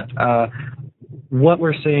on that. What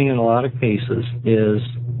we're seeing in a lot of cases is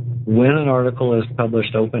when an article is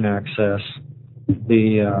published open access,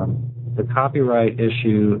 the copyright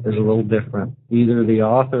issue is a little different. Either the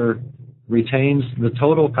author retains the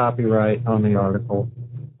total copyright on the article,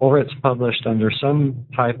 or it's published under some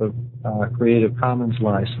type of Creative Commons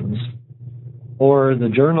license, or the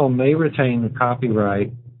journal may retain the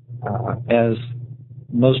copyright, as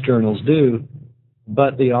most journals do,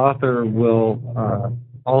 but the author will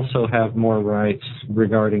also have more rights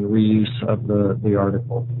regarding reuse of the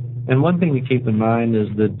article. And one thing to keep in mind is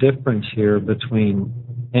the difference here between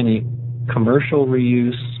any commercial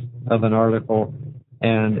reuse of an article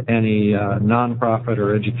and any nonprofit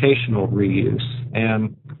or educational reuse.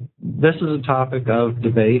 And this is a topic of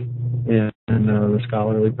debate in the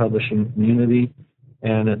scholarly publishing community,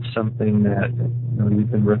 and it's something that you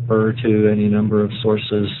can refer to any number of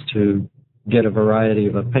sources to get a variety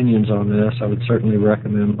of opinions on this. I would certainly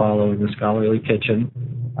recommend following the Scholarly Kitchen.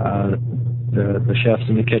 The chefs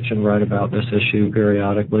in the kitchen write about this issue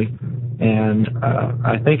periodically, and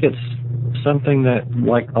I think it's something that,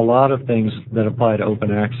 like a lot of things that apply to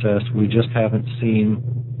open access, we just haven't seen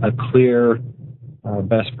a clear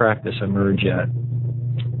best practice emerge yet.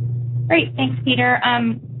 Great, thanks, Peter.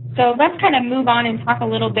 So let's kind of move on and talk a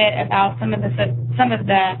little bit about some of the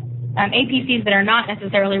APCs that are not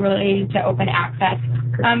necessarily related to open access.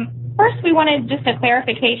 First, we wanted just a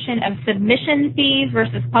clarification of submission fees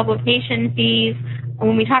versus publication fees.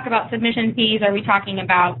 When we talk about submission fees, are we talking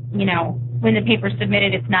about, when the paper's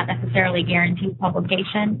submitted, it's not necessarily guaranteed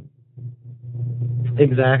publication?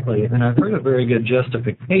 Exactly, and I've heard a very good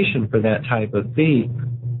justification for that type of fee.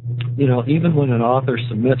 Even when an author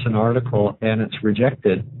submits an article and it's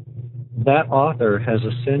rejected, that author has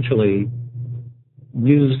essentially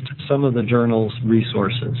used some of the journal's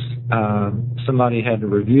resources. Somebody had to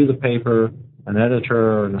review the paper, an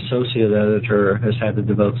editor or an associate editor has had to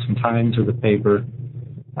devote some time to the paper.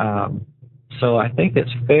 So I think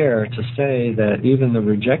it's fair to say that even the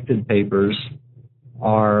rejected papers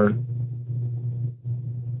are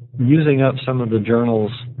using up some of the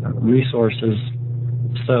journal's resources,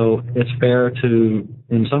 so it's fair to,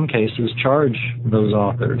 in some cases, charge those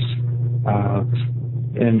authors.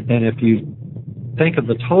 And if you think of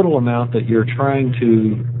the total amount that you're trying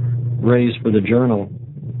to raise for the journal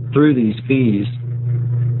through these fees,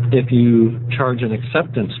 if you charge an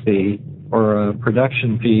acceptance fee or a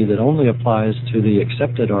production fee that only applies to the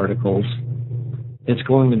accepted articles, it's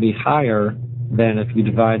going to be higher than if you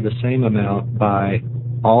divide the same amount by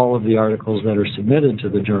all of the articles that are submitted to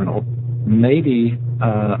the journal. Maybe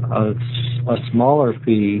a smaller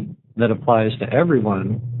fee that applies to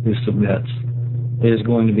everyone who submits is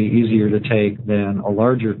going to be easier to take than a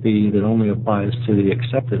larger fee that only applies to the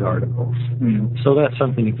accepted articles. So that's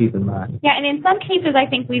something to keep in mind. Yeah, and in some cases I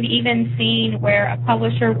think we've even seen where a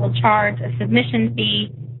publisher will charge a submission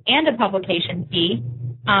fee and a publication fee.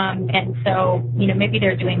 And so, maybe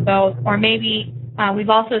they're doing both. Or maybe we've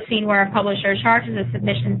also seen where a publisher charges a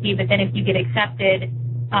submission fee, but then if you get accepted,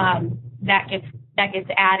 that gets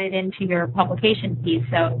added into your publication fees,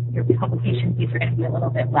 so your publication fees are going to be a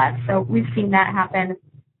little bit less. So we've seen that happen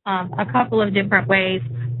a couple of different ways.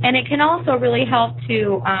 And it can also really help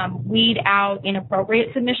to weed out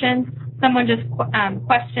inappropriate submissions. Someone just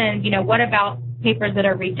questioned, what about papers that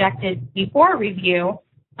are rejected before review?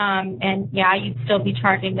 And yeah, you'd still be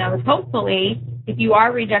charging those. Hopefully, if you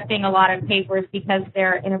are rejecting a lot of papers because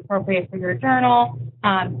they're inappropriate for your journal,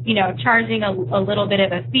 charging a little bit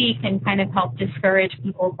of a fee can kind of help discourage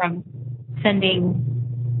people from sending,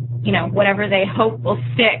 whatever they hope will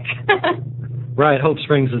stick. Right, hope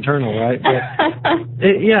springs eternal, right?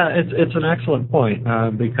 It's an excellent point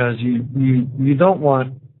because you don't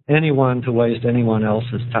want anyone to waste anyone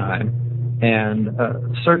else's time. And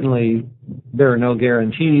certainly there are no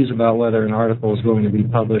guarantees about whether an article is going to be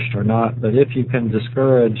published or not, but if you can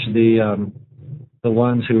discourage the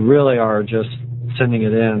ones who really are just sending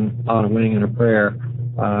it in on a wing and a prayer,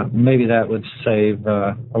 maybe that would save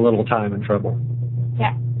a little time and trouble.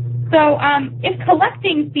 Yeah. So if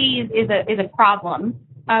collecting fees is a problem,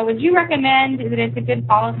 would you recommend that it's a good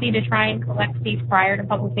policy to try and collect fees prior to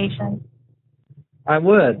publication? I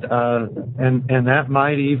would, and that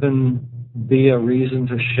might even be a reason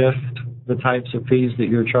to shift the types of fees that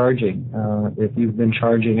you're charging. If you've been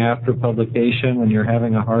charging after publication and you're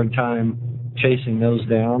having a hard time chasing those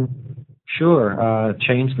down, sure,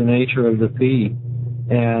 change the nature of the fee.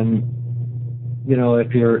 And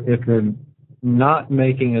if you're not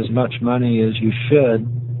making as much money as you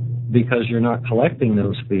should because you're not collecting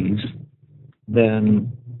those fees,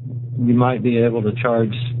 then you might be able to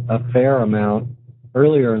charge a fair amount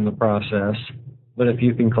earlier in the process. But if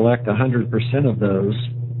you can collect 100% of those,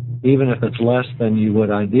 even if it's less than you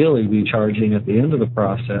would ideally be charging at the end of the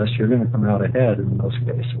process, you're going to come out ahead in most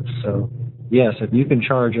cases. So yes, if you can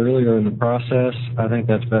charge earlier in the process, I think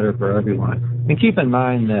that's better for everyone. And keep in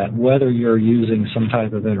mind that whether you're using some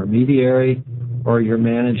type of intermediary or you're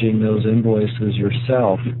managing those invoices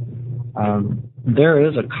yourself, there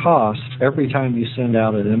is a cost every time you send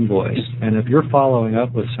out an invoice. And if you're following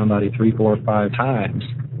up with somebody 3, 4, 5 times,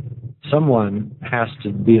 someone has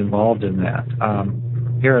to be involved in that.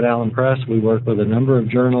 Here at Allen Press, we work with a number of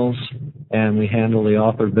journals, and we handle the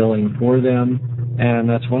author billing for them. And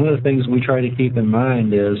that's one of the things we try to keep in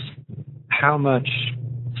mind is how much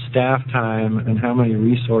staff time and how many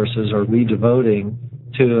resources are we devoting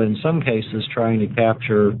to, in some cases, trying to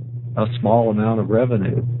capture a small amount of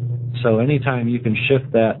revenue. So anytime you can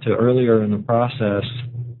shift that to earlier in the process,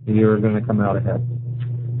 you're going to come out ahead.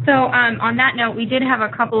 So on that note, we did have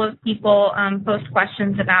a couple of people post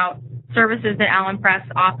questions about services that Allen Press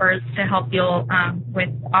offers to help deal with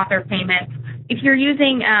author payments. If you're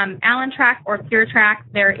using AllenTrack or PureTrack,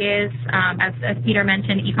 there is, as Peter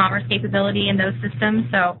mentioned, e-commerce capability in those systems.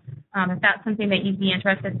 So if that's something that you'd be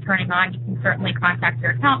interested in turning on, you can certainly contact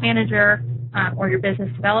your account manager or your business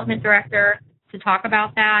development director to talk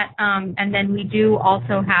about that. And then we do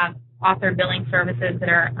also have author billing services that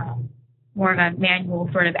are more of a manual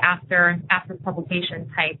sort of after publication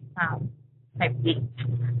type fee.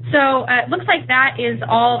 So it looks like that is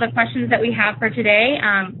all the questions that we have for today.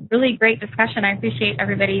 Really great discussion. I appreciate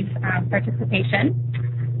everybody's participation.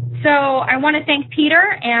 So I want to thank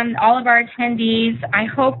Peter and all of our attendees. I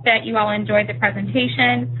hope that you all enjoyed the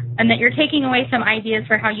presentation and that you're taking away some ideas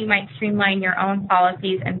for how you might streamline your own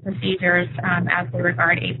policies and procedures as they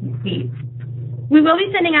regard APCs. We will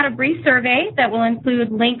be sending out a brief survey that will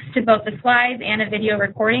include links to both the slides and a video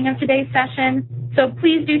recording of today's session. So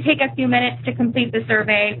please do take a few minutes to complete the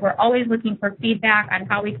survey. We're always looking for feedback on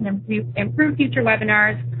how we can improve future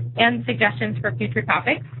webinars and suggestions for future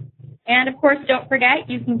topics. And of course, don't forget,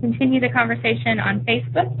 you can continue the conversation on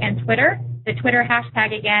Facebook and Twitter. The Twitter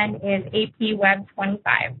hashtag again is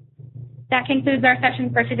APWeb25. That concludes our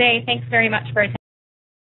session for today. Thanks very much for attending.